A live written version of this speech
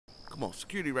Come on,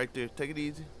 security right there. Take it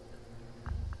easy.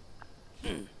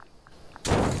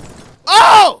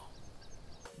 Oh!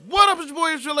 What up, it's your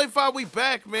boy Israel 85. We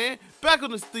back, man. Back on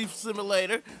the Thief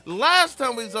Simulator. Last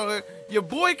time we was on here, your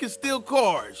boy can steal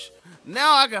cars.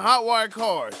 Now I can hotwire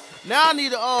cars. Now I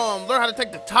need to learn how to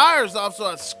take the tires off so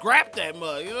I scrap that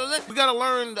mug. You know what I'm saying? We gotta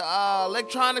learn the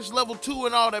electronics level 2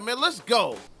 and all that, man. Let's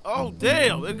go. Oh,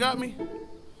 damn, it got me.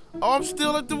 Oh, I'm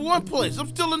still at the one place. I'm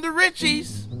still in the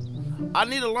Richie's. I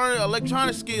need to learn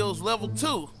electronic skills level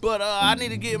 2, but I need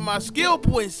to get my skill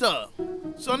points up.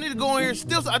 So I need to go in here and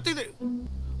steal. I think they.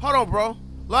 Hold on, bro.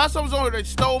 Last time I was on here, they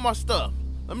stole my stuff.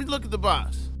 Let me look at the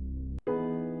box.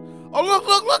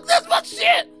 Oh, look, that's my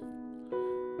shit.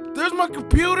 There's my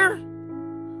computer.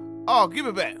 Oh, give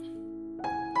it back.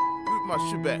 Give my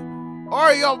shit back. All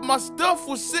right, y'all, my stuff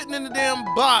was sitting in the damn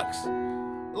box.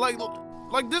 Like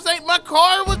this ain't my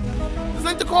car? This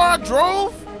ain't the car I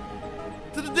drove?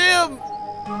 To the damn,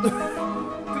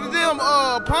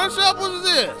 pawn shop? What is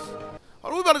this? Hold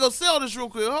on, we about to go sell this real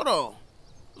quick. Hold on.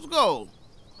 Let's go.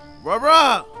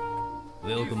 Bruh.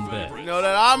 Welcome back. You know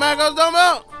that iMac I was talking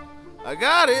about? I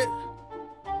got it.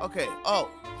 Okay, oh,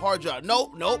 hard drive.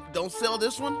 Nope, don't sell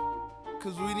this one.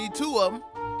 Cause we need 2 of them.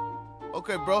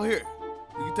 Okay, bro, here.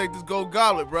 You can take this gold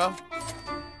goblet, bro.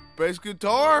 Bass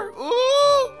guitar.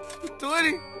 Ooh,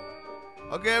 20.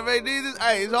 Okay, if they need this,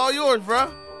 hey, it's all yours, bro.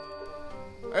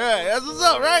 All right, that's what's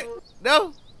up, right?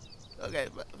 No? Okay,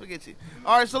 forget you.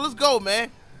 All right, so let's go,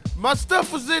 man. My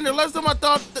stuff was in there. Last time I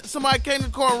thought that somebody came to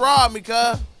the car and robbed me,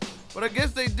 cuz. But I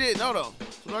guess they did. Hold on.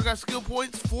 So I got skill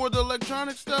points for the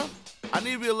electronic stuff. I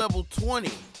need to be a level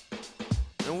 20.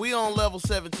 And we on level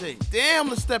 17. Damn,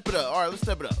 let's step it up. All right, let's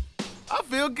step it up. I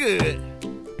feel good.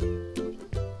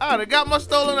 I done got my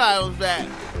stolen items back.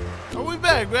 Are we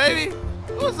back, baby?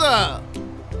 What's up?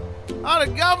 I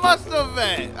done got my stuff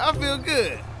back. I feel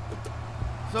good.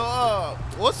 So,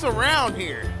 what's around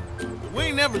here? We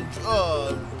ain't never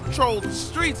patrolled the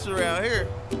streets around here.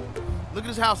 Look at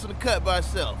this house in the cut by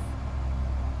itself.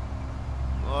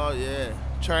 Oh, yeah.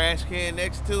 Trash can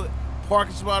next to it.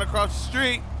 Parking spot across the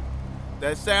street.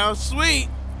 That sounds sweet.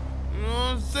 You know what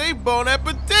I'm saying? Bon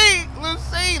appetit. Let's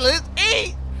see. Let's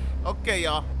eat. Okay,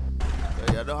 y'all.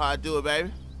 Y'all know how I do it,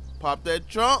 baby. Pop that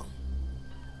trunk.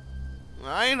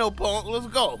 I ain't no punk. Let's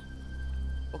go.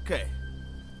 Okay.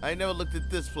 I ain't never looked at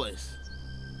this place.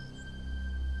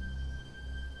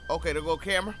 Okay, there go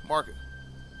camera. Mark it.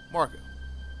 Mark it.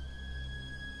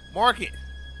 Mark it.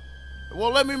 It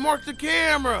won't let me mark the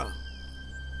camera.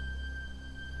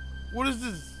 What is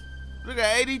this? Look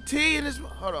at ADT in this.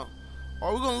 Hold on.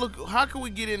 Are we gonna look? How can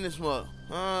we get in this mug?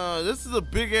 This is a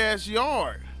big ass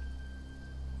yard.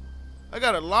 I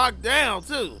got it locked down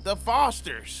too. The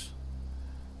Fosters.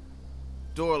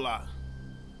 Door lock.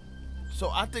 So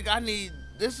I think I need.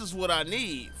 This is what I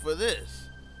need for this.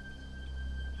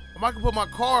 I can put my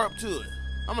car up to it.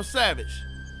 I'm a savage.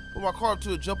 Put my car up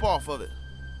to it, jump off of it.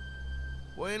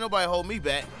 Boy, ain't nobody hold me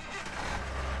back.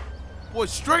 Boy,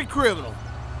 straight criminal.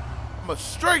 I'm a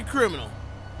straight criminal.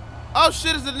 Oh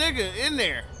shit, is a nigga in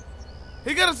there.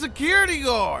 He got a security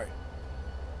guard.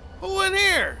 Who in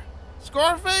here?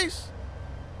 Scarface?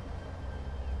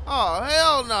 Oh,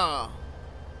 hell no.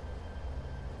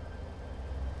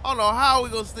 I don't know how we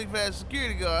gonna sneak past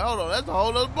security guard. Hold on, that's a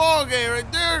whole other ball game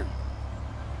right there.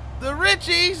 The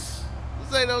Richies.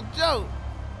 This ain't no joke.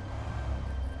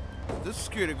 This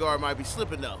security guard might be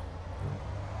slipping though.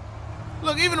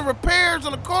 Look, even the repairs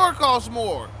on the car cost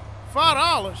more.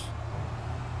 $5.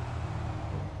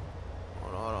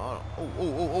 Hold on.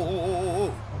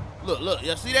 Oh. Look,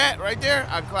 y'all see that right there?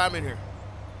 I can climb in here.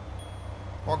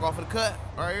 Park off of the cut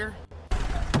right here.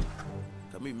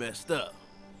 Got me messed up.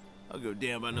 I don't give a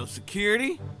damn about no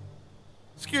security.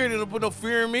 Security don't put no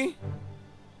fear in me.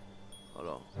 Hold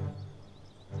on.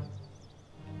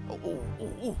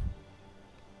 Oh.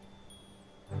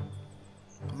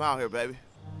 I'm out here, baby.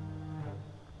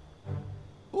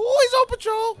 Ooh, he's on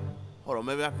patrol. Hold on,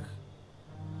 maybe I can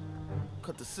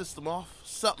cut the system off.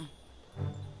 Something.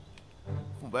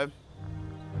 Come on, baby.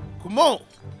 Come on.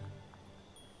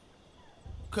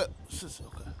 Cut system.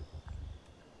 Okay.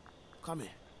 Come in.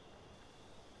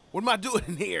 What am I doing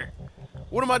in here?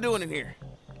 What am I doing in here?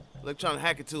 Electronic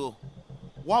hacking tool.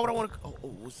 Why would I want to? Oh,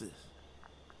 what's this?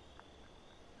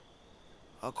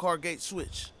 A car gate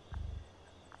switch.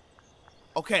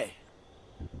 Okay.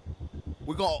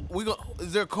 We gonna.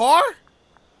 Is there a car?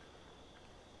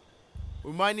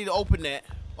 We might need to open that.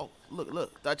 Oh,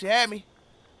 look. Thought you had me.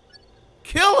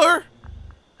 Killer.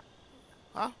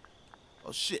 Huh?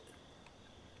 Oh shit.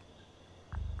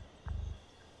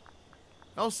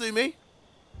 Don't see me.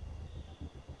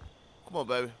 Come on,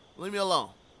 baby. Leave me alone.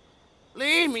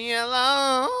 Leave me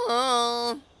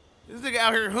alone. This nigga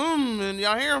out here and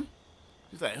y'all hear him?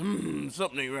 He's like,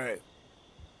 something ain't right.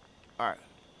 All right,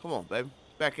 come on, baby.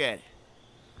 Back at it.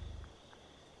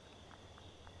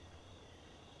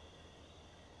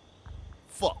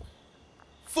 Fuck.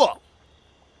 Fuck.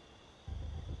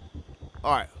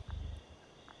 All right.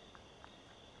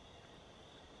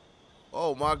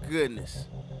 Oh, my goodness.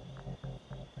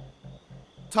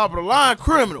 Top of the line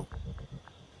criminal.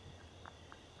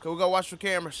 Okay, we gotta watch the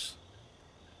cameras.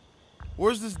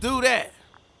 Where's this dude at?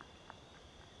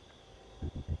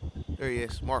 There he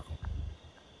is. Mark him.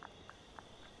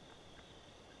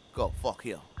 Go. Fuck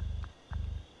him.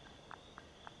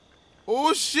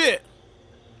 Oh, shit.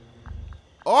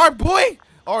 All right, boy.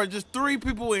 All right, just 3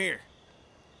 people in here.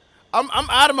 I'm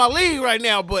out of my league right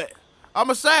now, but I'm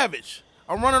a savage.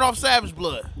 I'm running off savage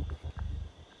blood.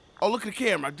 Oh, look at the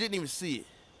camera. I didn't even see it.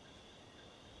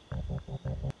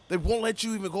 They won't let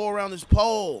you even go around this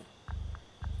pole.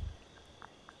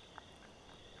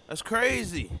 That's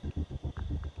crazy.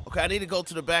 Okay, I need to go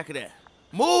to the back of that.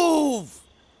 Move!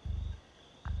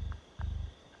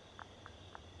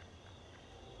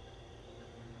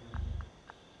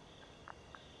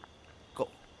 Go.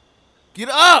 Get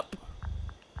up!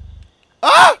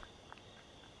 Ah!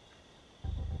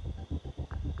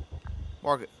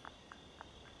 Mark it.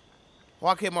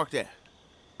 Why can't mark that?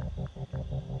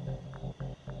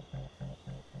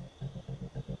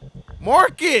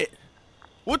 Mark it!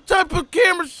 What type of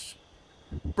cameras?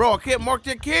 Bro, I can't mark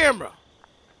that camera.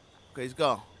 Okay, he's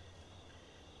gone.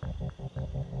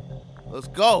 Let's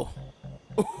go.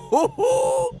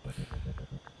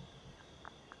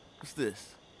 What's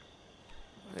this?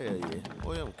 Hell yeah.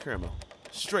 Boy, I'm a criminal.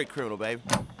 Straight criminal, baby.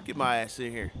 Get my ass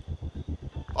in here.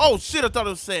 Oh, shit, I thought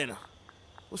it was Santa.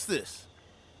 What's this?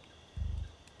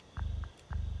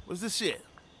 What's this shit?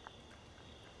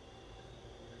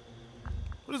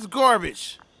 What is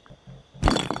garbage?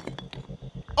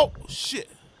 Oh, shit.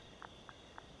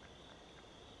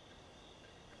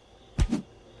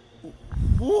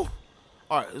 Woo.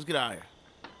 All right, let's get out of here.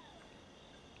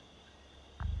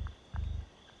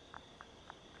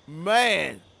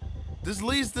 Man, this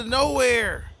leads to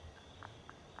nowhere.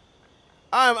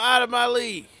 I'm out of my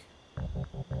league.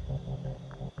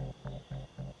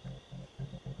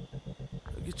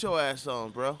 Get your ass on,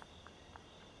 bro.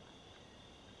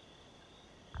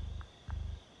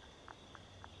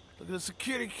 Look at the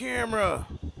security camera.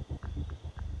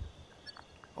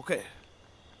 Okay.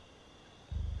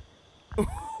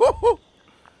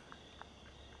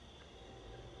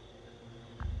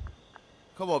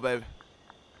 Come on, baby.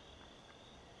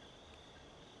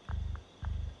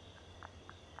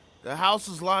 The house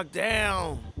is locked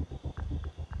down.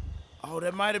 Oh,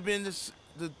 that might have been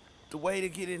the way to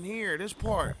get in here, this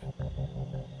part.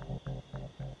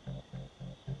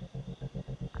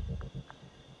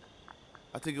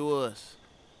 I think it was.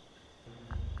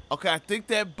 Okay, I think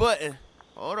that button.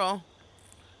 Hold on.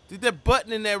 I think that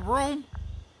button in that room,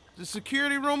 the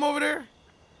security room over there.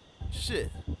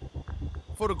 Shit.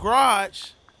 For the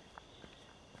garage.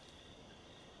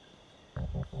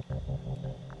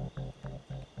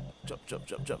 Jump, jump,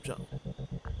 jump, jump, jump.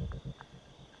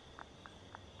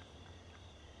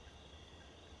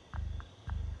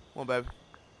 Come on, baby.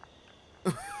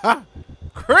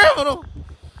 Criminal!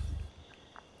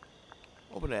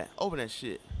 Open that. Open that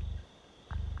shit.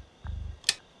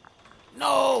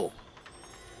 No!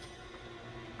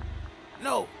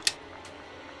 No!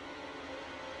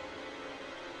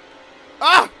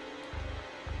 Ah!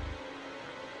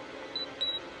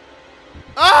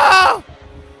 Ah!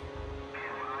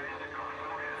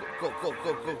 Go, go,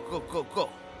 go, go, go, go, go.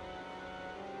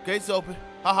 Gates open.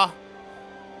 Haha.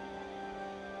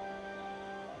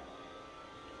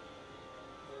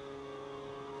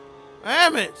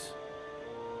 Damn it!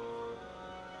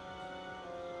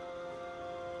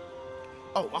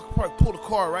 Oh, I could probably pull the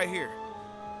car right here.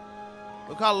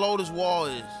 Look how low this wall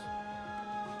is.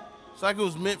 It's like it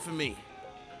was meant for me.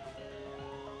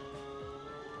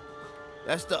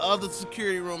 That's the other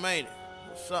security room, ain't it?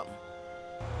 Or something.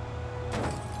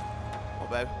 Oh,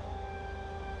 baby.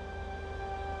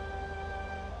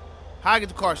 How I get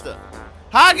the car stuck?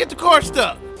 How I get the car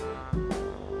stuck?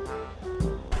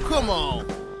 Come on.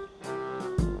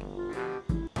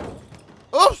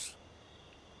 Oops.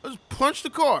 I just punched the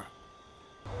car.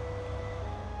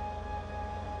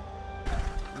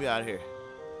 Get me out of here.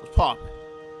 What's poppin'?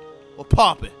 What's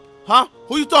poppin'? Huh?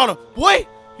 Who you thought of? Boy,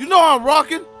 you know I'm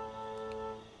rocking.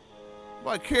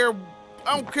 I care.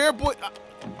 I don't care, boy.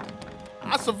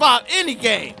 I survive any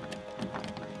game.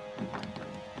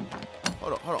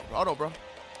 Hold on, hold on, hold on, bro.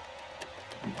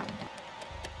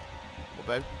 Oh,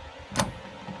 baby.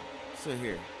 What's in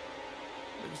here?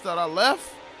 Niggas thought I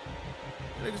left?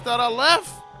 Niggas thought I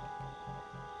left?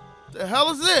 The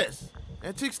hell is this?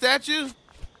 Antique statue?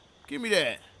 Give me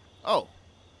that. Oh.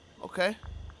 Okay.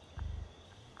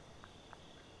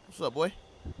 What's up, boy?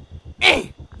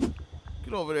 Get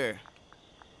over there.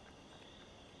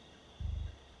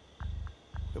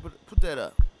 Okay, put that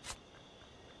up.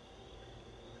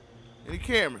 Any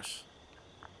cameras?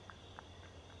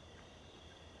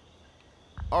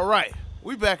 All right.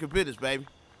 We back in business, baby.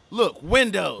 Look,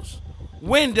 windows.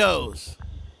 Windows.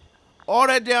 All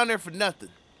that down there for nothing.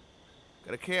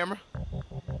 Got a camera.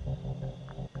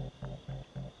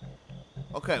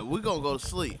 Okay, we're gonna go to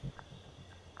sleep.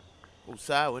 Oh,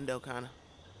 side window, kind of.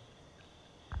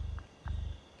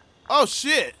 Oh,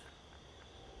 shit.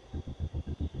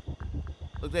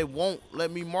 Look, they won't let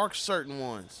me mark certain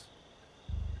ones.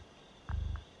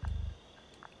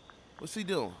 What's he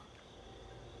doing?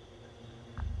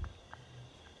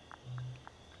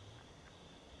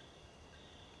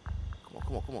 Come on,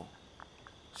 come on, come on.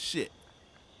 Shit.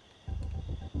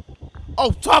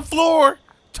 Oh, top floor.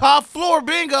 Top floor,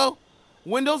 bingo.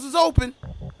 Windows is open.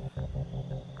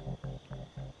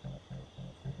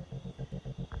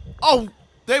 Oh,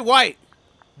 they white.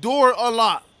 Door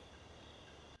unlocked.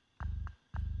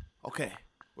 Okay.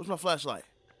 Where's my flashlight?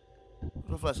 Where's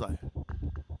my flashlight?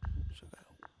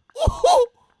 Woo-hoo!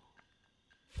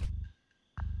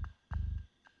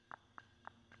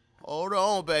 Hold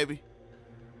on, baby.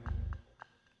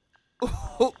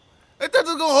 Ain't that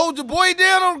just gonna hold your boy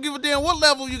down? I don't give a damn what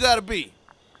level you gotta be.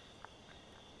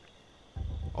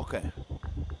 Okay.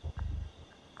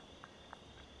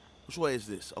 Which way is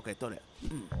this? Okay, throw that.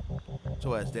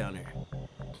 So ass down there.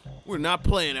 We're not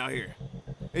playing out here.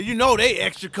 And you know they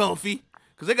extra comfy.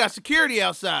 Because they got security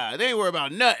outside. They ain't worried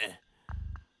about nothing.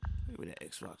 Give me that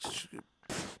Xbox.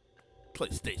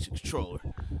 PlayStation controller.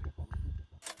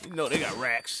 You know they got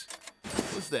racks.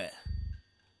 What's that?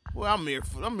 Well, I'm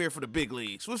here for the big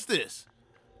leagues. What's this?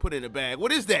 Put it in the bag.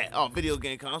 What is that? Oh, video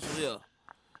game console, yeah.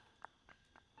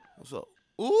 What's up?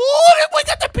 Ooh, that boy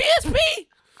got the PSP!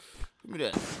 Give me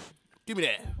that. Give me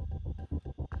that.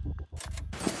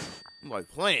 Nobody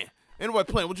playing. Ain't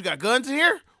nobody playing. What, you got guns in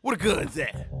here? Where the guns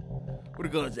at? Where the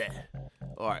guns at?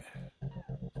 All right.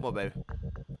 Come on, baby.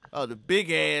 Oh, the big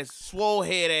ass, swole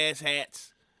head ass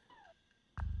hats.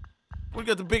 We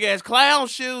got the big ass clown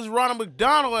shoes, Ronald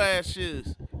McDonald ass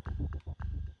shoes.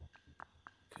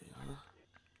 Okay,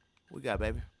 What we got,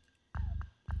 baby?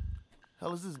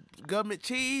 Hell is this government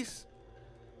cheese?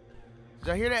 Did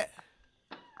y'all hear that?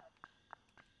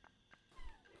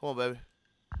 Come on, baby.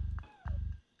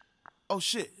 Oh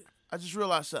shit! I just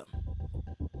realized something.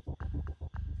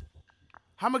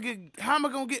 How am I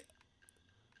gonna get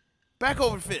back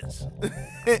over the fence?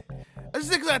 This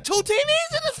nigga got 2 TVs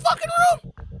in this fucking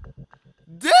room.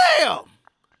 Damn!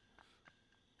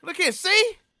 I can't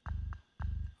see.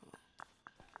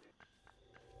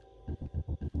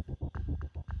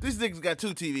 These niggas got 2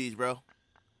 TVs, bro.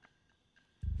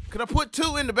 Could I put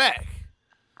 2 in the back?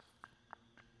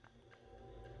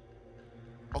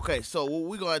 Okay, so what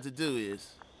we're gonna have to do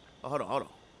is, oh, hold on,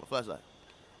 my flashlight.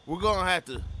 We're gonna have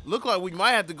to, look like we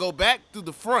might have to go back through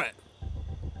the front.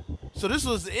 So this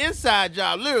was the inside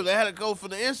job, literally. I had to go from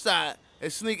the inside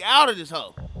and sneak out of this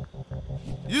hole.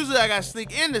 Usually I gotta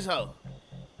sneak in this hole.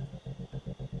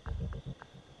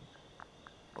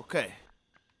 Okay.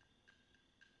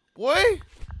 Boy,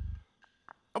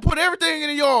 I put everything in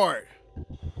the yard. Let's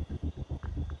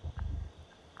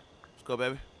go,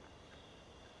 baby.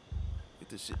 Get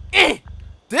this shit.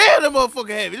 Damn, that motherfucker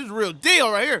heavy. This is a real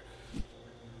deal right here.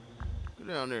 Go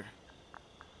down there.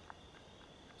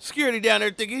 Security down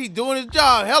there thinking he's doing his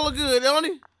job. Hella good, don't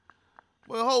he?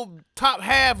 Well, the whole top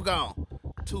half gone.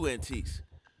 2 antiques.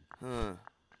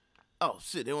 Oh,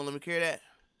 shit. They won't let me carry that.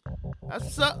 That's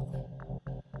what's up.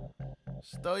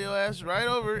 Stow your ass right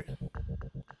over it.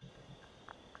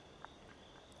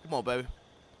 Come on, baby.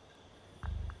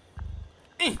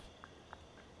 Is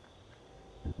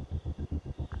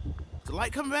the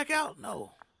light coming back out?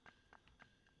 No.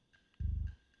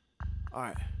 All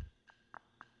right.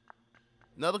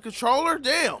 Another controller?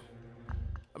 Damn.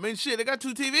 I mean, shit, they got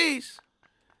 2 TVs.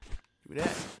 Give me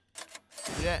that.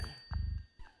 Give me that.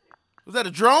 Was that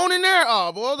a drone in there?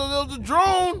 Oh, boy, there was a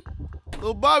drone.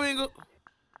 Little Bobby ain't gonna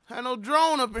have no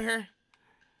drone up in here.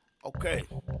 Okay.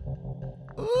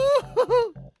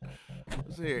 Ooh.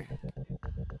 What's here?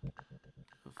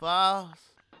 The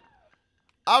files.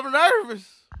 I'm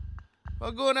nervous.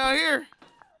 I'm going out here.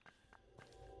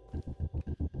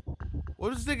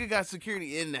 What if this nigga got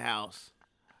security in the house?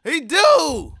 He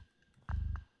do!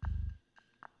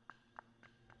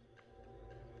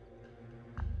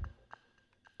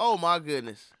 Oh my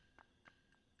goodness.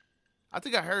 I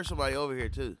think I heard somebody over here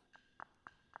too.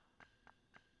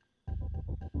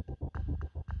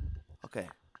 Okay.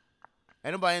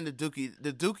 Ain't nobody in the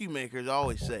Dookie makers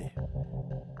always say.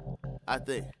 I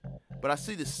think. But I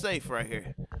see the safe right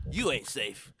here. You ain't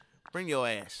safe. Bring your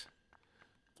ass.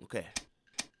 Okay.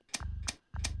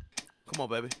 Come on,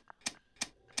 baby.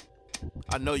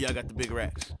 I know y'all got the big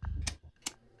racks.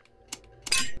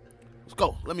 Let's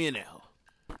go. Let me in there.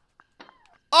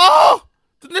 Oh!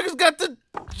 The niggas got the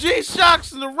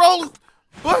G-Shocks and the roll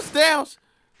bust downs.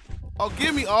 Oh,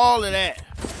 give me all of that.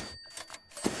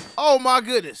 Oh my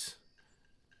goodness.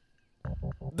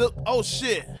 Oh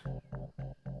shit.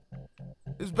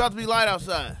 It's about to be light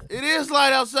outside. It is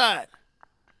light outside.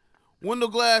 Window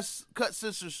glass cut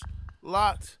scissors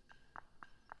locked.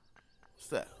 What's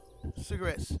that?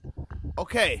 Cigarettes.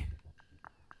 Okay.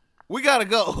 We gotta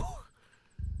go.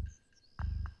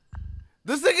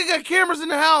 This nigga got cameras in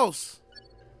the house.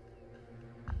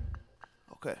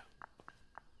 Okay.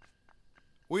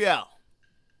 We out.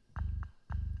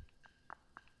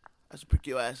 I should pick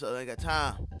your ass up. I ain't got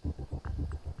time.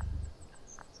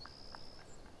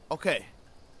 Okay.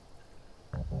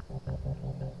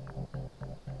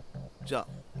 Jump.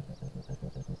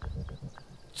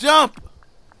 Jump!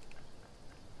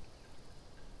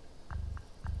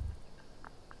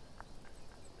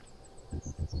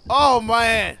 Oh,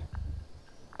 man.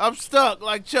 I'm stuck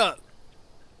like Chuck.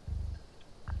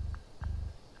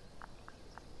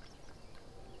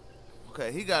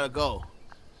 Okay, he gotta go.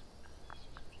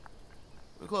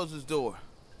 Let me close this door.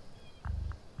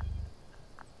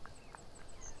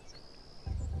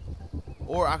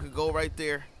 Or I could go right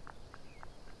there.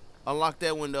 Unlock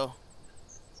that window.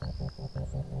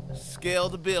 Scale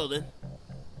the building.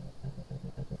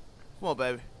 Come on,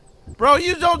 baby. Bro,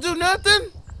 you don't do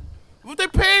nothing? What they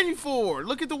paying you for?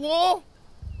 Look at the wall.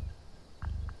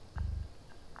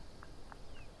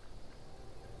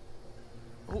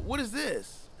 What is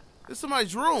this? It's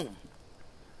somebody's room.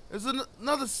 There's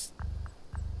another.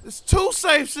 There's two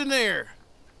safes in there.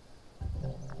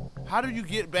 How do you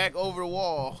get back over the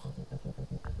wall?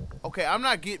 Okay, I'm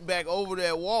not getting back over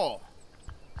that wall.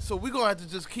 So we're going to have to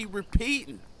just keep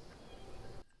repeating.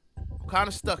 I'm kind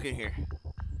of stuck in here.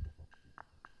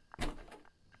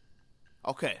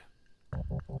 Okay.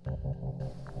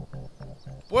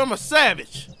 Boy, I'm a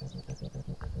savage.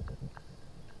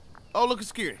 Oh, look at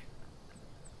Scary.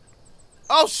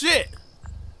 Oh, shit.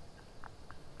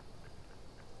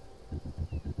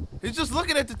 He's just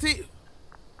looking at the TV.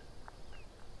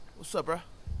 What's up, bro?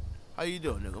 How you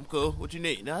doing, nigga? I'm cool. What you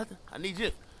need? Nothing? I need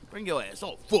you. Bring your ass.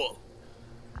 Oh, full.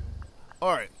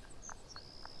 All right.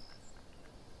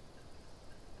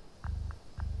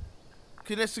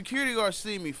 Can that security guard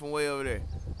see me from way over there?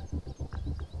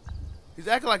 He's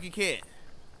acting like he can't.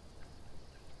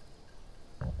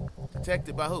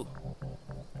 Detected by who?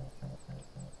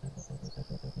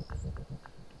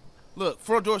 Look,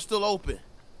 front door's still open.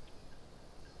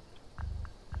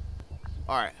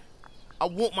 Alright. I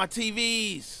want my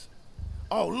TVs.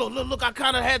 Oh, look, I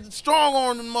kind of had strong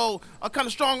arm them mode. I kind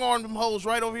of strong armed them hoes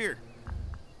right over here.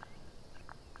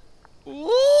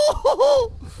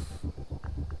 Ooh!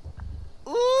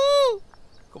 Ooh!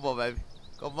 Come on, baby.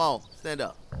 Come on. Stand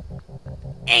up.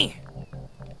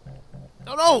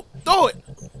 No, throw it.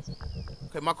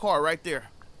 Okay, my car right there.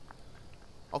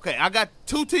 Okay, I got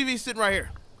two TVs sitting right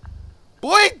here.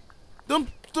 Boy, them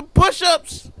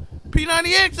push-ups.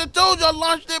 P90X, I told you I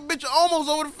launched that bitch almost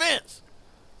over the fence.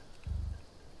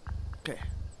 Okay.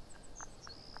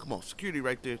 Come on, security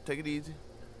right there. Take it easy.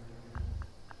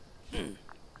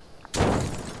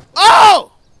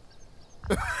 Oh!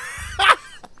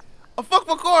 I fucked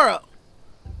my car up.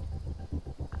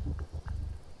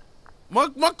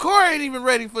 My car ain't even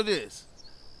ready for this.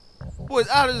 Boy, it's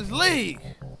out of this league.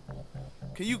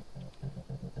 Can you...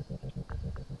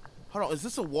 Hold on, is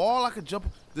this a wall I could jump...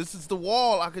 This is the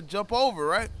wall I could jump over,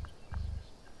 right?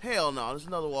 Hell no, there's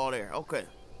another wall there. Okay.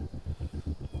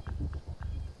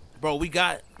 Bro, we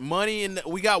got money in the...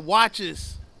 We got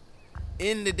watches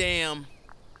in the damn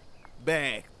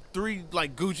bag. 3,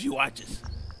 like, Gucci watches.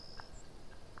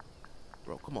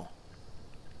 Bro, come on.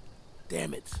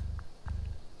 Damn it.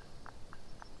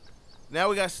 Now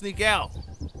we gotta sneak out.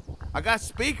 I got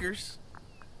speakers.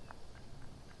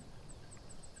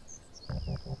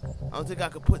 I don't think I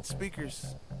could put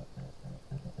speakers.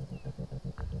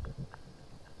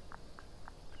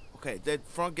 Okay, that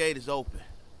front gate is open.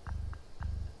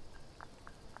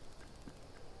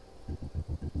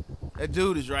 That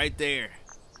dude is right there.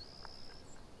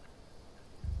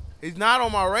 He's not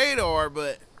on my radar,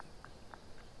 but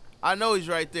I know he's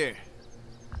right there.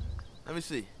 Let me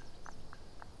see.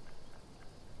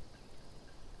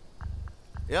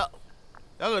 Yep.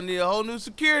 Y'all gonna need a whole new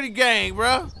security gang,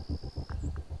 bro.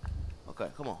 Okay,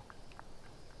 come on.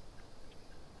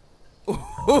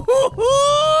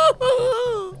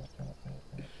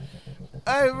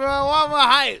 Hey, bro, why am I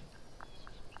hyped?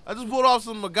 I just pulled off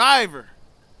some MacGyver.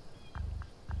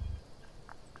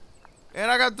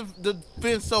 And I got the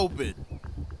fence open.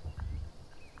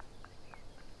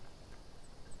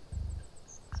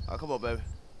 Oh, come on, baby.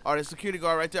 All right, there's a security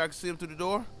guard right there. I can see him through the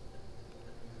door.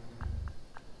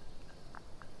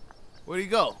 Where'd he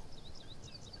go?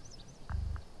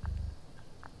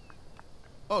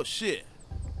 Oh, shit.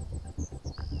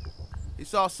 He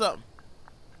saw something.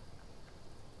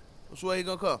 Which way he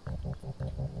gonna come?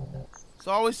 It's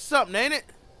always something, ain't it?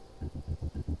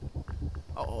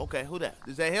 Oh, okay. Who that?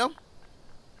 Is that him?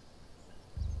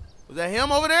 Was that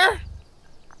him over there?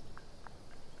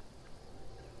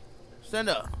 Stand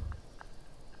up.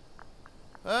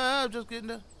 I'm just getting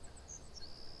there.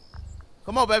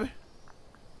 Come on, baby.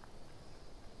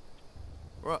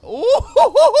 Right. Ooh!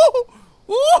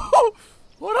 Ooh!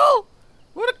 What up?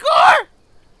 Where the car?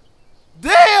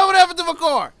 Damn! What happened to my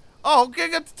car? Oh, okay.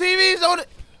 Got the TVs on it.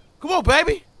 Come on,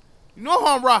 baby. You know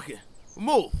how I'm rocking.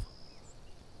 Move.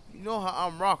 You know how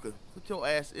I'm rocking. Put your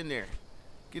ass in there.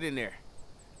 Get in there.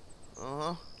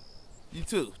 Uh-huh. You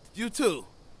too. You too.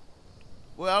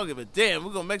 Well, I don't give a damn.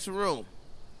 We're gonna make some room.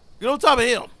 Get on top of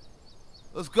him.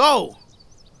 Let's go. What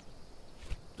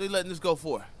they letting this go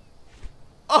for?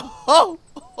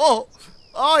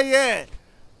 Oh, yeah.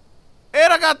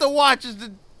 And I got the watches,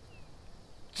 the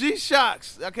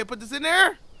G-Shocks. I can't put this in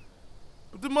there?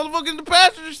 Put the motherfucker in the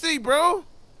passenger seat, bro.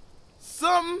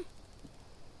 Something.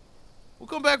 We'll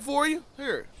come back for you.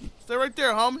 Here. Stay right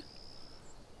there, homie.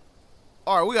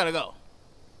 All right, we gotta go.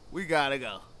 We gotta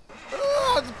go.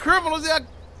 Oh, the criminals.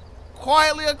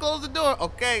 Quietly, I close the door.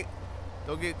 Okay.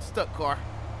 Don't get stuck, car.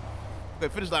 Okay,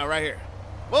 finish line right here.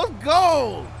 Let's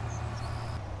go.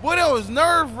 Boy, that was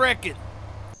nerve-wracking.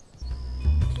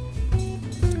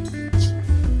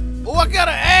 Oh, I got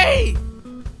an A.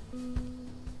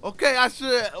 Okay, I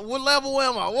should. What level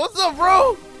am I? What's up,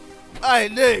 bro? Hey,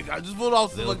 Nick, I just pulled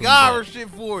off some MacGyver shit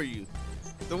for you.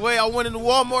 The way I went into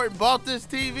Walmart and bought this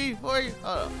TV for you.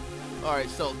 All right,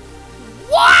 so.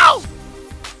 Wow!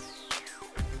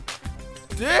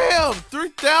 Damn,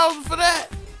 $3,000 for that.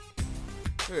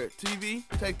 Here, TV,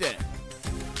 take that.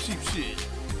 Cheap shit.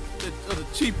 The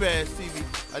cheap ass TV.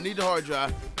 I need the hard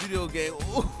drive. Video game.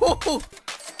 Ooh.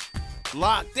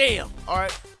 Lock. Damn. All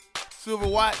right. Silver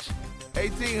watch.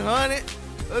 1800.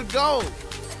 Let's go.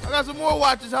 I got some more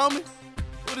watches, homie.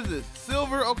 What is this?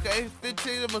 Silver. Okay.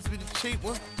 15. That must be the cheap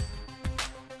one.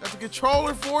 Got the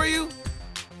controller for you.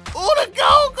 Oh, the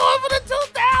gold going for the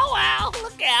 2000. Wow.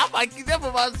 Look at. I might keep that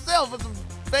for myself with some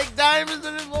fake diamonds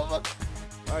in this motherfucker.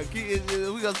 All right. We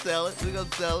gonna sell it. We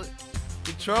gonna sell it.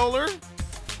 Controller.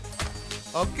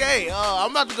 Okay,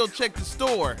 I'm about to go check the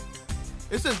store.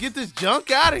 It says get this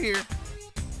junk out of here.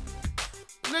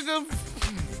 Nigga,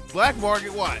 black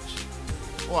market watch.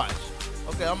 Watch.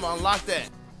 Okay, I'm gonna unlock that.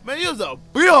 Man, you was a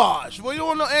biatch. Well, you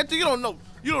don't know antique, you don't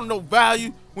know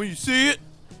value when you see it.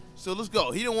 So let's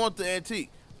go. He didn't want the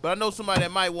antique, but I know somebody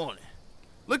that might want it.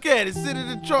 Look at it, sit in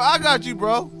the truck. I got you,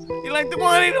 bro. You like the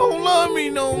money, don't love me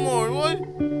no more. What?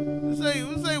 This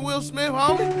ain't Will Smith,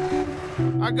 homie.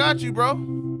 I got you, bro.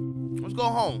 Let's go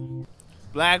home.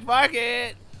 Black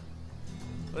market.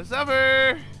 What's up,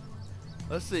 her?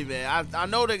 Let's see, man. I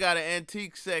know they got an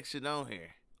antique section on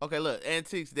here. Okay, look,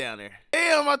 antiques down there.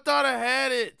 Damn, I thought I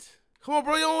had it. Come on,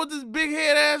 bro. You don't want this big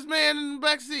head ass man in the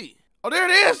back seat. Oh, there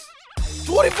it is.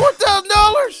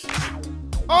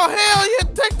 $24,000. Oh, hell yeah.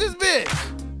 Take this bitch.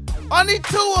 I need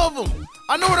 2 of them.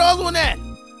 I know where the other one at.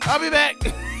 I'll be back.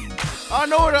 I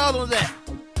know where the other one's at.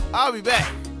 I'll be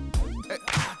back.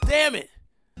 Damn it.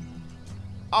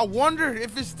 I wonder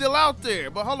if it's still out there.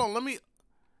 But hold on,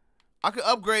 I can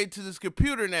upgrade to this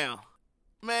computer now.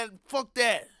 Man, fuck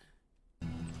that.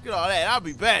 Get all that. I'll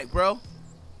be back, bro.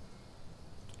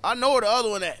 I know where the other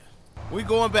one at. We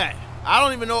going back. I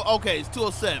don't even know. Okay, it's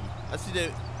 207. I see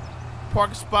the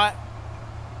parking spot.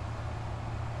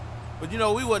 But you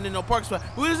know, we wasn't in no parking spot.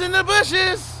 We was in the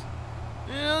bushes.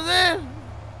 You know what I'm saying?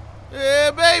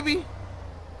 Yeah, baby.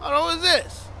 Hold on, what is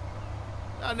this?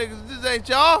 Y'all niggas, this ain't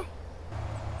y'all.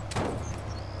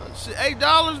 Shit,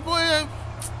 $8, boy.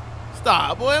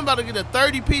 Stop, boy. I'm about to get a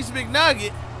 30-piece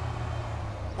McNugget.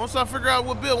 Once I figure out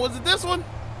what bill. Was it this one?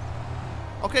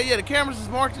 Okay, yeah, the cameras is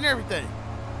marked and everything.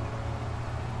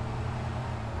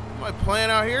 Am I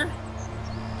playing out here?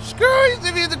 Screw you, if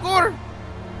you hit the corner.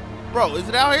 Bro, is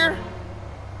it out here?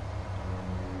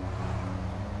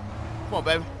 Come on,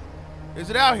 baby. Is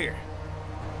it out here?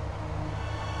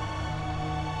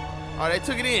 Oh, they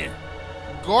took it in.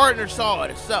 Gardner saw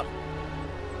it or something.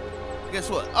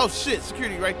 Guess what? Oh shit,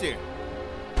 security right there.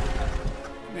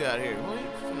 Get out of here.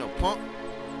 You know, punk.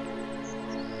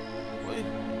 Boy,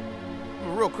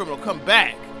 I'm a real criminal. Come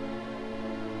back.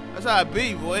 That's how it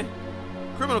be, boy.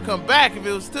 Criminal come back if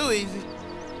it was too easy.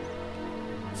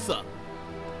 What's up?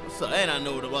 What's up? And I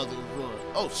know what the others was.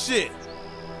 Oh shit.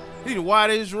 He done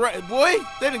wide his right. Boy,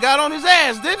 they done got on his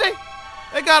ass, did they?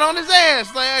 They got on his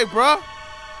ass. Like, hey, bro.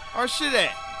 Our shit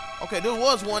at? Okay, there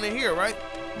was one in here, right?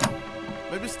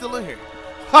 Maybe it's still in here.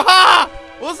 Ha ha!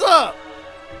 What's up?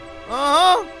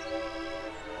 Uh-huh.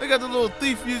 They got the little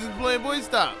thief music playing. Boy,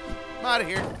 stop. I'm out of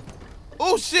here.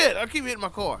 Oh shit! I keep hitting my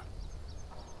car.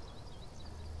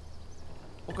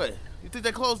 Okay, you think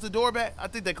they closed the door back? I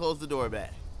think they closed the door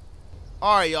back.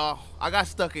 All right, y'all. I got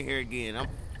stuck in here again. I'm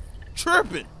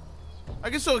tripping. I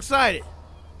get so excited.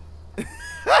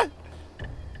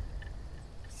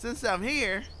 Since I'm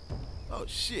here. Oh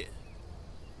shit.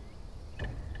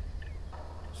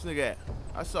 This nigga at?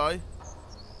 I saw you.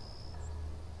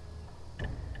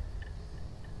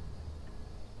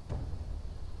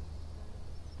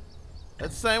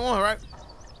 That's the same one, right?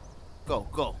 Go,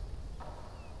 go.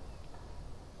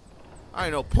 I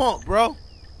ain't no punk, bro.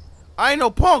 I ain't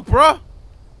no punk, bro.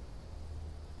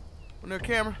 On their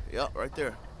camera? Yup, right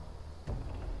there.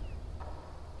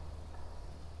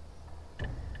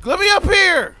 Let me up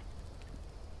here!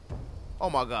 Oh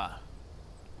my god.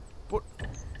 What?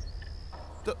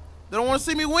 They don't want to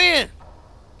see me win.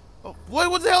 Oh,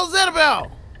 what the hell is that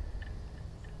about?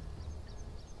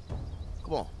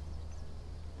 Come on.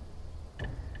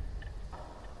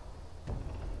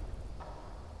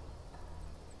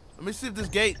 Let me see if this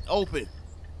gate open.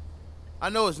 I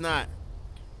know it's not.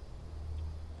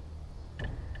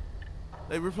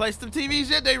 They replaced them TVs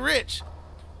yet? They rich.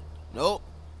 Nope.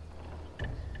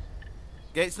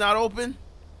 Gate's not open.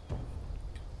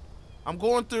 I'm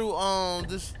going through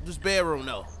this bedroom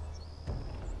though.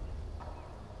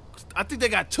 I think they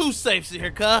got 2 safes in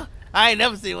here, cuh. I ain't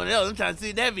never seen one of those. I'm trying to see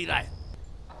what that be like.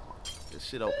 This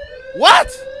shit open. What?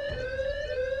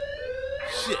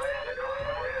 Shit.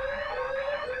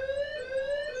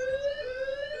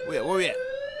 Where we at?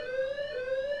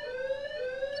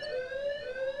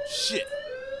 Shit.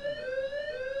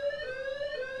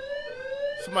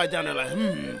 Somebody down there like,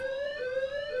 I'm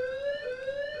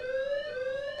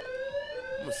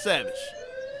a savage.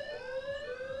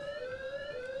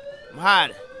 I'm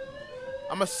hiding.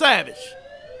 I'm a savage.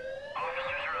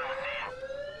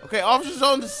 Okay, officers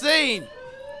on the scene.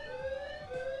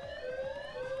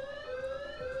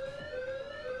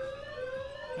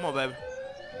 Come on, baby.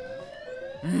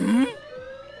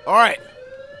 All right.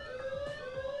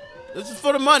 This is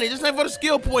for the money. This ain't for the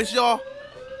skill points, y'all.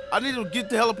 I need to get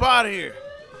the hell up out of here.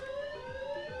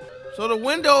 So the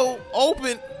window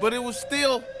opened, but it was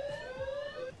still...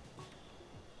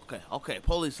 Okay,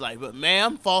 police light. But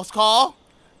ma'am, false call.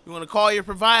 You want to call your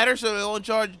provider so they won't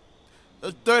charge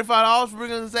 $35 for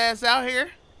bringing this ass out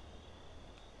here?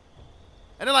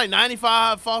 And they're like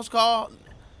 95 false call.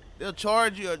 They'll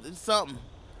charge you or something.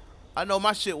 I know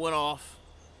my shit went off.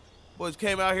 Boys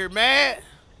came out here mad.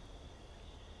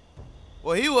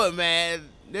 Well, he wasn't mad.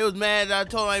 They was mad that I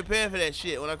told him I ain't paying for that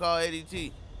shit when I called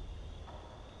ADT.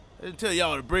 I didn't tell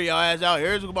y'all to bring y'all ass out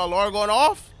here. Is it about Laura going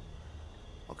off?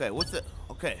 Okay, what's that?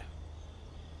 Okay.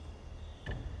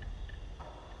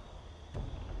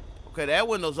 Okay, that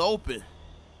window's open.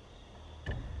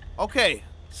 Okay,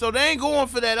 so they ain't going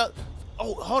for that.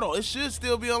 Oh, hold on. It should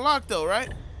still be unlocked though,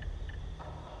 right?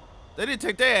 They didn't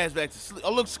take their ass back to sleep.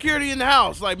 Oh, look, security in the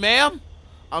house. Like, ma'am,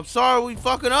 I'm sorry we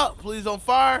fucking up. Please don't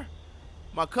fire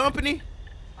my company.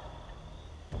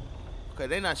 Okay,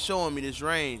 they not showing me this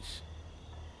range.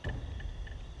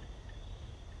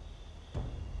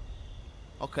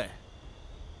 Okay.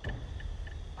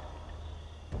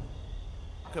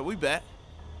 Okay, we back.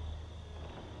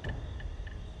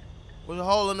 There's a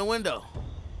hole in the window.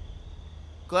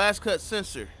 Glass cut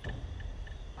sensor.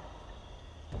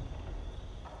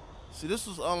 See, this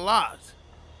was unlocked.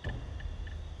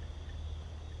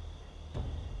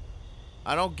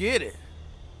 I don't get it.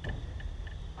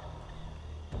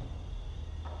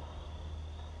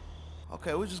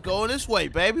 Okay, we're just going this way,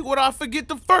 baby. What did I forget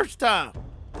the first time?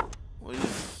 Well,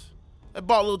 I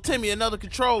bought little Timmy another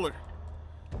controller.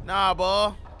 Nah,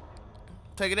 boy.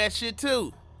 Taking that shit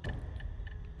too.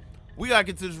 We gotta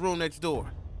get to this room next door.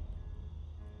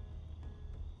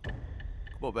 Come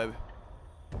on, baby.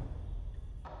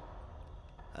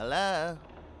 Hello.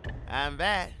 I'm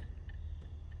back.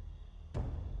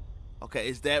 Okay,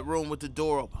 it's that room with the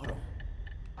door open. Hold on.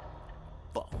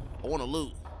 Fuck. I want to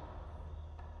loot.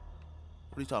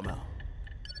 What are you talking about?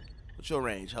 What's your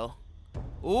range, huh?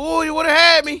 Ooh, you would have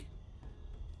had me.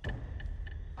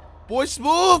 Boy,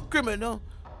 smooth criminal.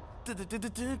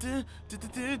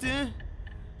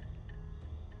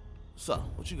 What's up?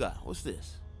 What you got? What's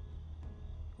this?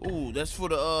 Ooh, that's for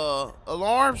the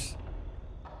alarms.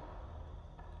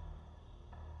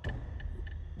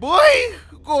 Boy,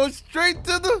 going straight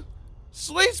to the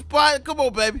sweet spot. Come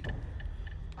on, baby.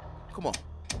 Come on.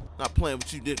 Not playing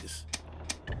with you niggas.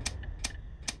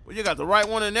 Well, you got the right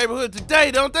one in the neighborhood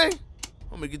today, don't they?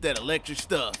 Let me get that electric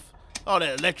stuff. All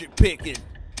that electric picking.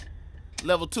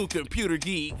 Level 2 computer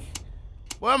geek.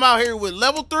 Well, I'm out here with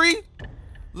level 3,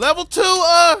 level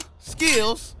 2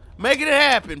 skills. Making it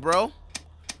happen, bro.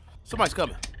 Somebody's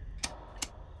coming.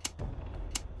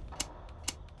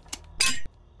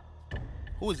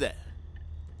 Who is that?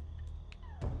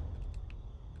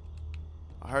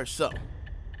 I heard something.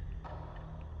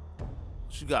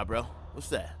 What you got, bro? What's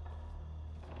that?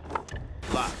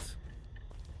 Locked.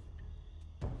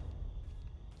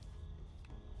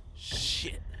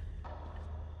 Shit.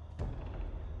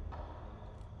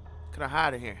 Can I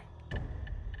hide in here?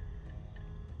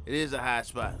 It is a hide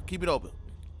spot. Keep it open.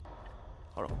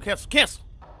 Hold on. Cancel. Cancel.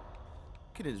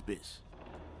 Get in this bitch.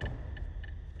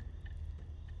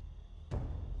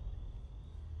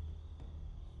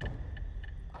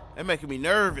 They're making me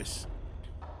nervous.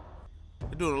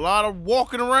 They're doing a lot of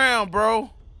walking around,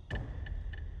 bro.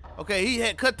 Okay, he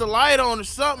had cut the light on or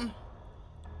something.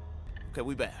 Okay,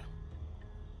 we back.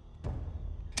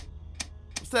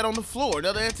 What's that on the floor?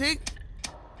 Another antique?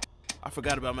 I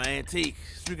forgot about my antique.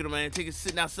 Speaking of my antique, it's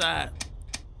sitting outside.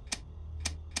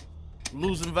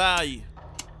 Losing value.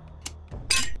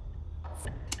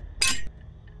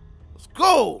 Let's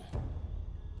go.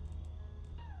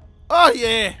 Oh,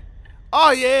 yeah.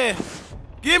 Oh, yeah.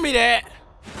 Give me that.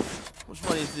 Which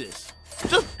one is this?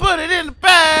 Just put it in the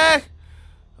bag.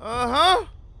 Uh-huh.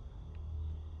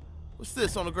 What's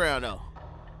this on the ground, though?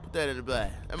 Put that in the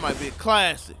bag. That might be a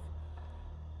classic.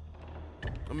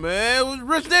 Man, it was a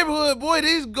rich neighborhood, boy.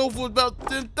 These go for about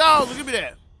 10,000. Give me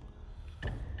that.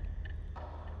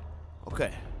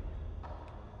 Okay.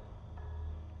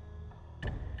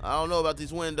 I don't know about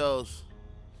these windows.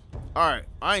 Alright,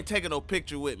 I ain't taking no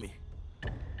picture with me. I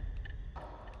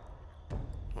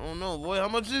don't know, boy. How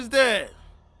much is that?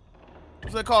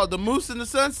 What's that called? The Moose in the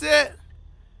Sunset?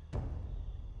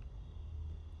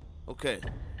 Okay.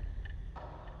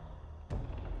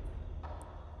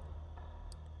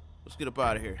 Let's get up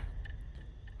out of here.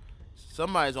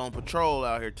 Somebody's on patrol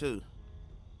out here, too.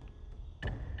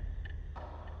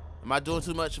 Am I doing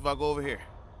too much if I go over here?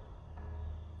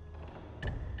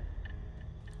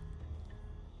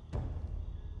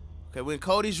 Okay, we're in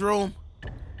Cody's room.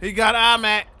 He got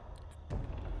iMac.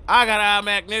 I got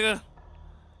iMac, nigga.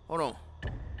 Hold on.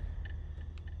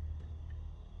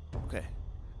 Okay.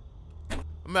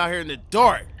 I'm out here in the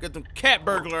dark. Got them cat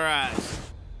burglar eyes.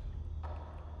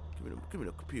 Give me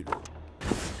the computer.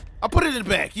 I'll put it in the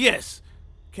back. Yes.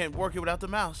 Can't work it without the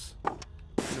mouse.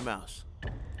 Give me the mouse.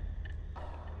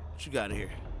 What you got in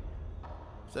here?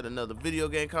 Is that another video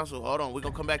game console? Hold on. We're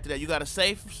going to come back to that. You got a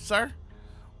safe, sir?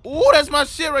 Ooh, that's my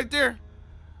shit right there.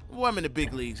 Boy, I'm in the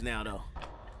big leagues now, though.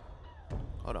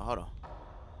 Hold on, hold on.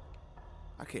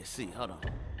 I can't see. Hold on.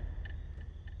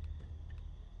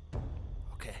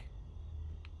 Okay.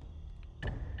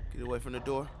 Get away from the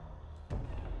door.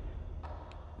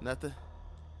 Nothing.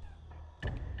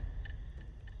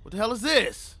 What the hell is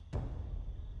this?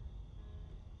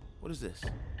 What is this?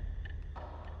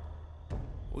 What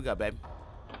we got, baby?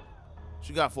 What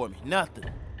you got for me? Nothing.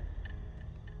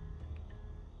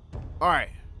 Alright.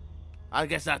 I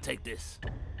guess I'll take this.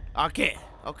 I can't.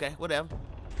 Okay, whatever.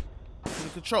 The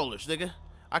controllers, nigga.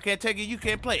 I can't take it, you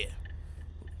can't play it.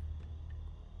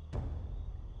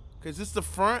 Okay, is this the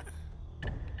front?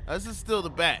 This is still the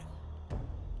back.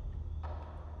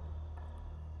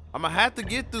 I'm gonna have to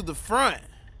get through the front.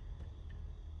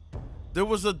 There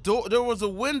was a door, there was a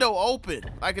window open,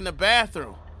 like in the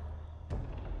bathroom.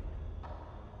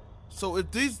 So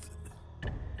if these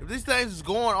things is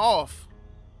going off.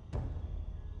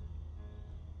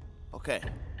 Okay.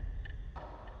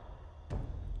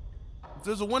 If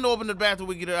there's a window open in the bathroom,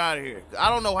 we get it out of here. I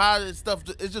don't know how this stuff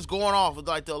is just going off with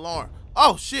like the alarm.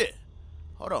 Oh shit.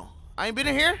 Hold on. I ain't been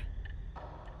in here?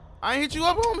 I ain't hit you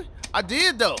up, homie? I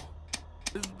did though.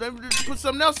 Maybe just put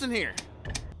something else in here.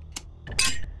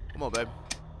 Come on, baby.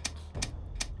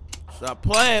 Stop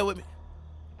playing with me.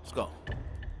 Let's go.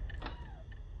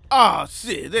 Oh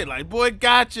shit. They like, boy,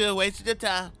 gotcha. Wasted your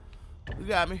time. You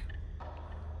got me.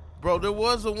 Bro, there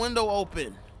was a window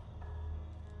open.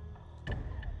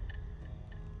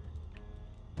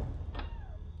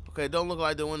 Okay, don't look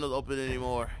like the window's open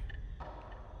anymore.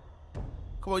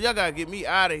 Come on, y'all gotta get me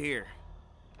out of here.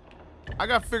 I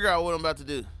gotta figure out what I'm about to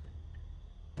do.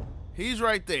 He's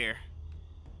right there.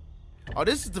 Oh,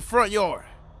 this is the front yard.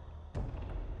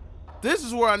 This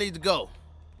is where I need to go.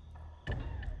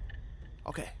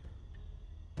 Okay.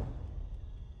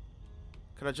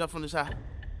 Can I jump from this high?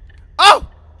 Oh!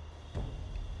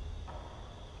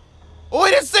 Oh,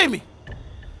 he didn't see me.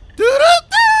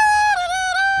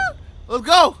 Let's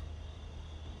go.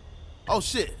 Oh,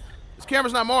 shit. This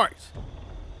camera's not marked.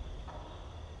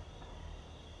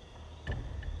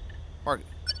 Mark it.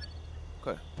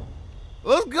 Okay.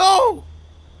 Let's go.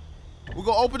 We're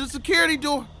going to open the security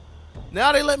door.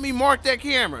 Now they let me mark that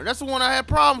camera. That's the one I had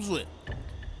problems with.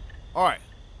 All right.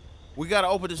 We got to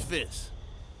open this fence.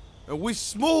 And we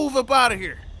smooth up out of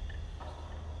here.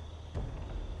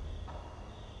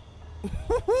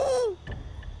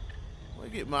 Let me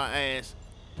get my ass.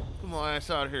 Come on,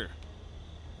 ass out of here.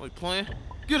 Wait, playing?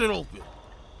 Get it open.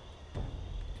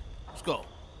 Let's go.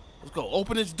 Let's go.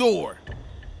 Open this door.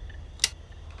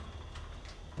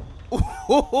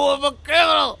 I'm a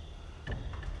criminal.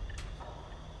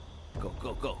 Go,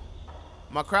 go, go.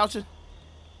 Am I crouching?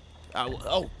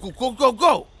 Oh, go, go, go,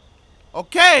 go.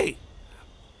 Okay.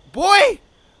 Boy.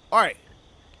 All right.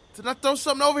 Did I throw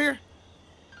something over here?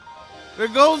 There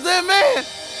goes that man.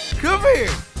 Come here.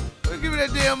 Give me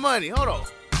that damn money. Hold on.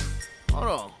 Hold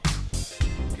on.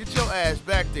 Get your ass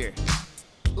back there.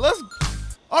 Let's.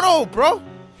 Hold on, bro.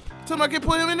 Tell him I can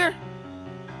put him in there.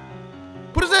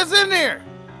 Put his ass in there.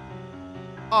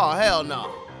 Oh, hell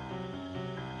no.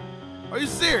 Are you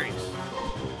serious?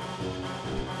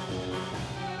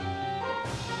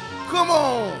 Come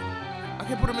on. I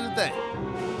can't put him in the thing.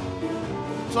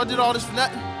 So I did all this for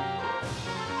nothing?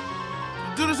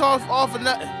 Do this all for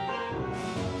nothing?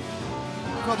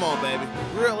 Come on, baby.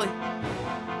 Really?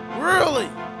 Really?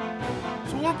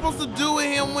 So what am I supposed to do with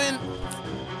him when...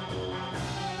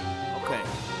 Okay.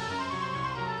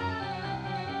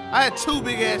 I had two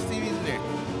big-ass TVs in there.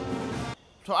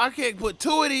 So I can't put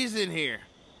two of these in here.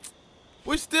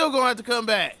 We're still going to have to come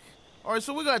back. All right,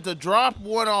 so we're going to have to drop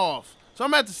one off. So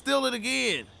I'm going to have to steal it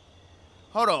again.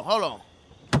 Hold on, hold on.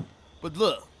 But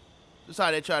look, this is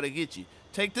how they try to get you.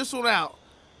 Take this one out.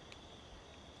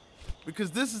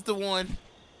 Because this is the one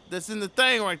that's in the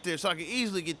thing right there, so I can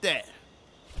easily get that.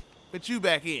 Put you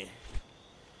back in.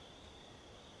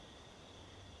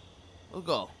 Let's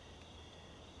go.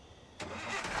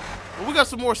 Well, we got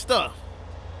some more stuff.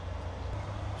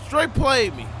 Straight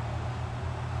played me.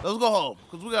 Let's go home,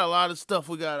 because we got a lot of stuff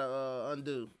we got to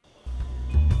undo.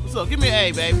 What's up? Give me an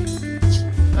A, baby.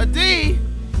 A D?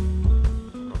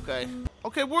 Okay.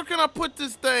 Okay, where can I put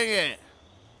this thing at?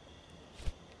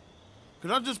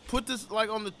 Can I just put this, like,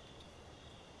 on the...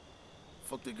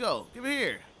 Fuck it go. Give it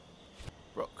here.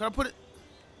 Bro, can I put it...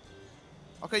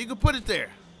 Okay, you can put it there.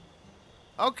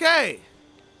 Okay.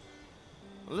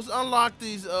 Let's unlock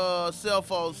these cell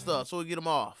phone stuff so we get them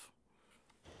off.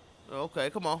 Okay,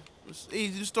 come on. It's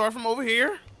easy to start from over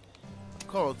here.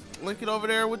 Come on, link it over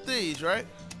there with these, right?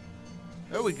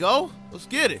 There we go. Let's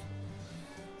get it.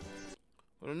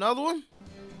 Put another one.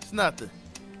 It's nothing.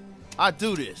 I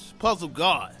do this. Puzzle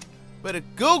God. Better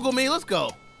Google me. Let's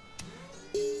go.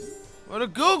 Better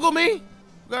Google me.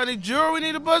 Got any jewelry we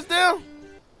need to bust down?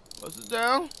 Bust it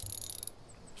down.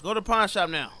 Let's go to the pawn shop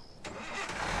now.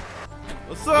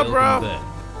 What's up, bro? Back.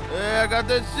 Yeah, I got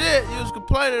that shit you was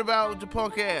complaining about with your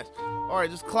punk ass. All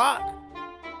right, this clock.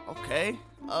 Okay.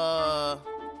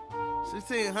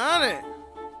 1600.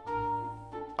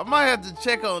 I might have to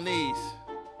check on these.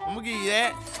 I'm gonna give you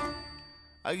that.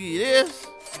 I'll give you this.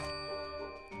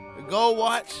 A gold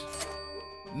watch.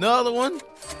 Another one.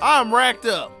 I'm racked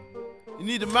up. You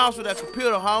need the mouse with that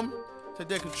computer, homie. Take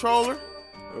that controller,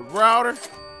 a router.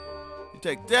 You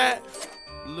take that.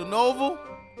 Lenovo.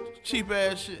 Cheap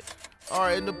ass shit.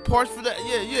 Alright, and the parts for that.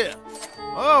 Yeah.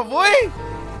 Oh, boy.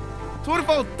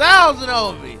 24,000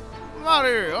 of me. I'm out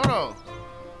of here. Hold on.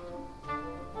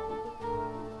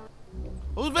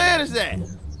 Whose van is that?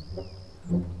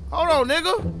 Hold on,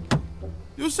 nigga.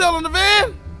 You selling the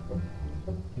van?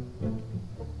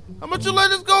 How much you let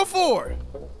this go for?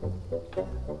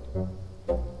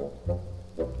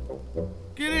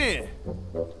 Get in.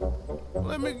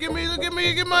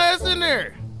 Get my ass in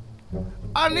there.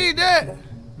 I need that.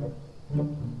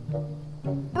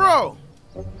 Bro.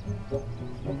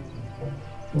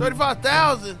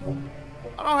 35,000.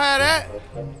 I don't have that.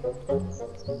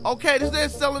 Okay, this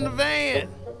is selling the van.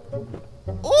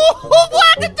 Ooh, boy,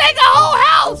 I can take a whole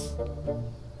house.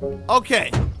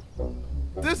 Okay.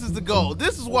 This is the goal.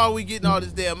 This is why we getting all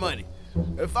this damn money.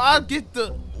 If I get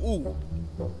the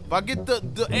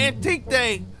the antique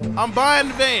thing, I'm buying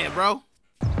the van, bro.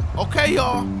 Okay,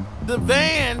 y'all. The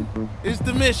van is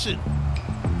the mission.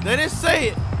 They didn't say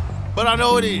it, but I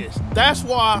know it is. That's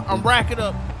why I'm racking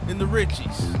up in the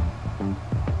Richies.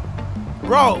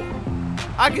 Bro,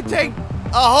 I can take a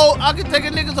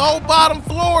nigga's whole bottom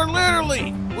floor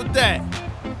literally with that.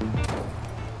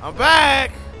 I'm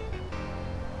back.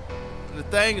 The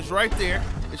thing is right there.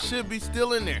 It should be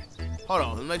still in there. Hold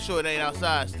on, let's make sure it ain't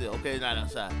outside still. Okay, it's not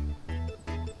outside.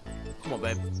 Come on,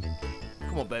 baby.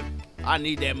 Come on, baby. I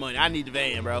need that money. I need the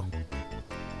van, bro.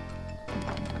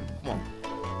 Come on.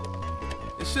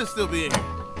 It should still be in here.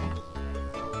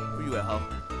 Where you at, ho?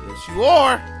 Yes, you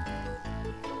are.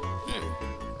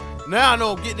 Now I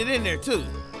know I'm getting it in there, too.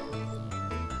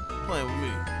 Playing with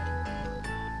me.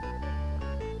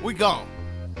 We gone.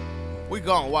 We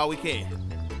gone while we can.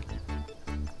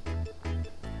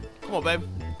 Come on, baby.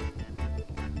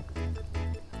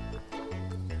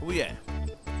 Where we at?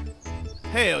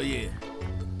 Hell yeah.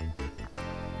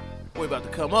 Boy about to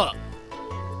come up.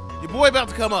 Your boy about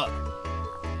to come up.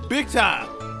 Big time.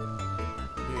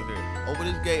 Over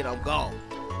this gate, I'm gone.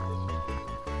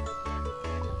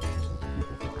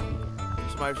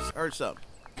 Somebody just heard something.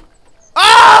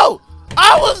 Oh!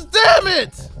 I was, damn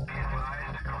it!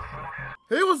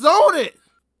 He was on it.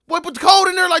 Boy put the code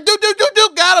in there like do.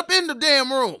 Got up in the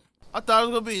damn room. I thought it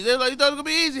was gonna be. They're like, you thought it was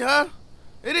gonna be easy, huh?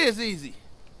 It is easy.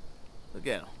 Look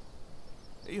at him.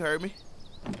 You heard me.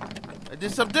 I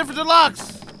did something different to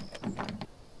locks.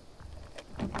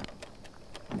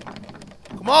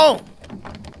 Come on.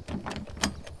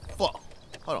 Fuck.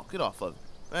 Hold on. Get off of it.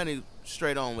 I need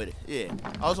straight on with it. Yeah.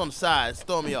 I was on the side. It's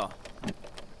throwing me off.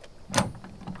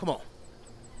 Come on.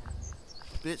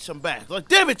 Bitch, I'm back. Like,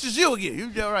 damn it, it's you again.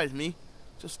 You alright, it's me.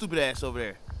 It's your stupid ass over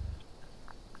there.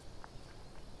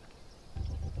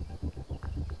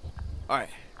 Alright.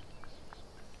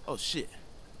 Oh, shit.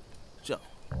 Jump.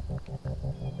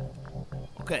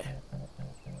 Okay.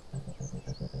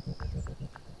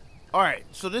 Alright,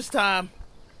 so this time,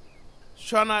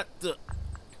 try not to...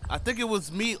 I think it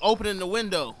was me opening the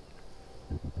window.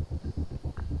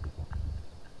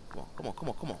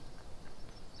 Come on.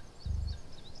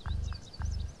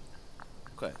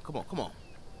 Okay, come on.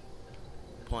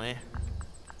 Playing.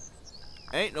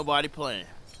 Ain't nobody playing.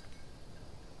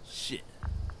 Shit.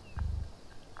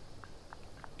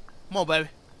 Come on, baby.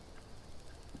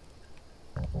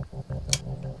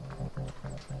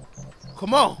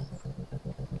 Come on.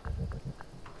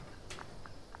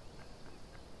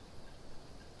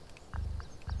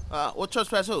 What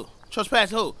trespass who? Trespass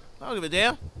who? I don't give a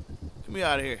damn. Get me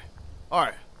out of here.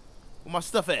 Alright. Where my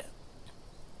stuff at?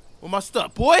 Where my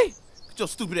stuff, boy? Get your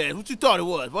stupid ass. What you thought it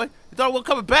was, boy? You thought it was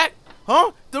coming back?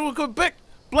 Huh? Thought it was coming back?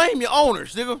 Blame your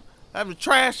owners, nigga. I have a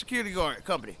trash security guard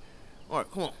company.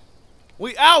 Alright, come on.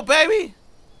 We out, baby.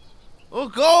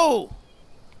 Let's go.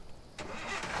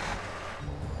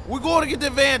 We're going to get the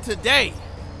van today.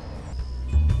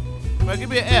 Man, give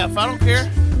me an F. I don't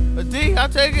care. A D, I'll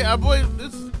take it. Boy,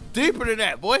 it's deeper than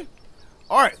that, boy.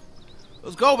 Alright.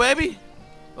 Let's go, baby.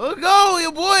 Let's go,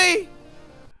 your boy.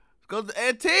 Let's go to the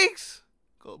Antiques.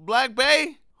 Go to Black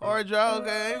Bay. Hard drive.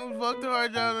 Okay, ain't gonna fuck the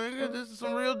hard drive, nigga. This is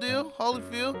some real deal.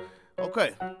 Holyfield.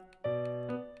 Okay.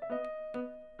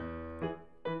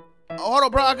 Oh, hold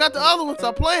on, bro. I got the other one.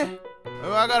 Stop playing.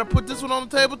 Maybe I gotta put this one on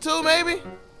the table too, maybe?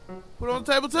 Put it on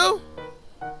the table too?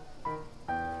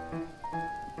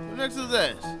 What next is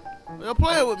this? Y'all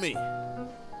playing with me.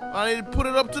 I need to put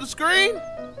it up to the screen?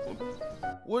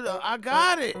 What? I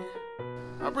got it.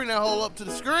 I'll bring that hole up to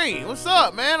the screen. What's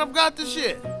up, man? I've got this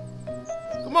shit.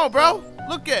 Come on, bro.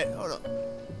 Look at it. Hold on.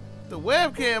 The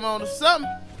webcam on or something.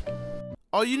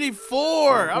 Oh, you need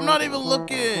 4. I'm not even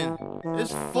looking.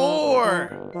 It's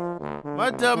 4.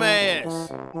 My dumb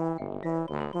ass.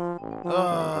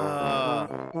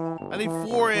 I need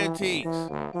 4 antiques.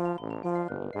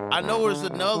 I know there's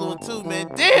another one too,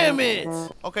 man. Damn it!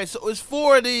 Okay, so it's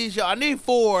 4 of these, y'all. I need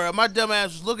 4. My dumb ass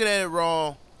was looking at it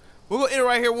wrong. We're gonna end it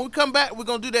right here. When we come back, we're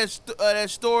gonna do that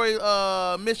story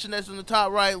mission that's in the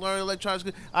top right. Learn electronics.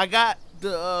 I got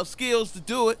the skills to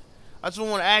do it. I just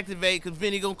want to activate because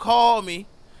Vinny gonna call me.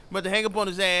 I'm about to hang up on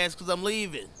his ass because I'm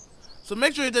leaving. So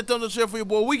make sure you hit that thumbs up share for your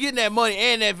boy. We getting that money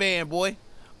and that van, boy.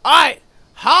 All right,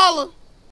 holla.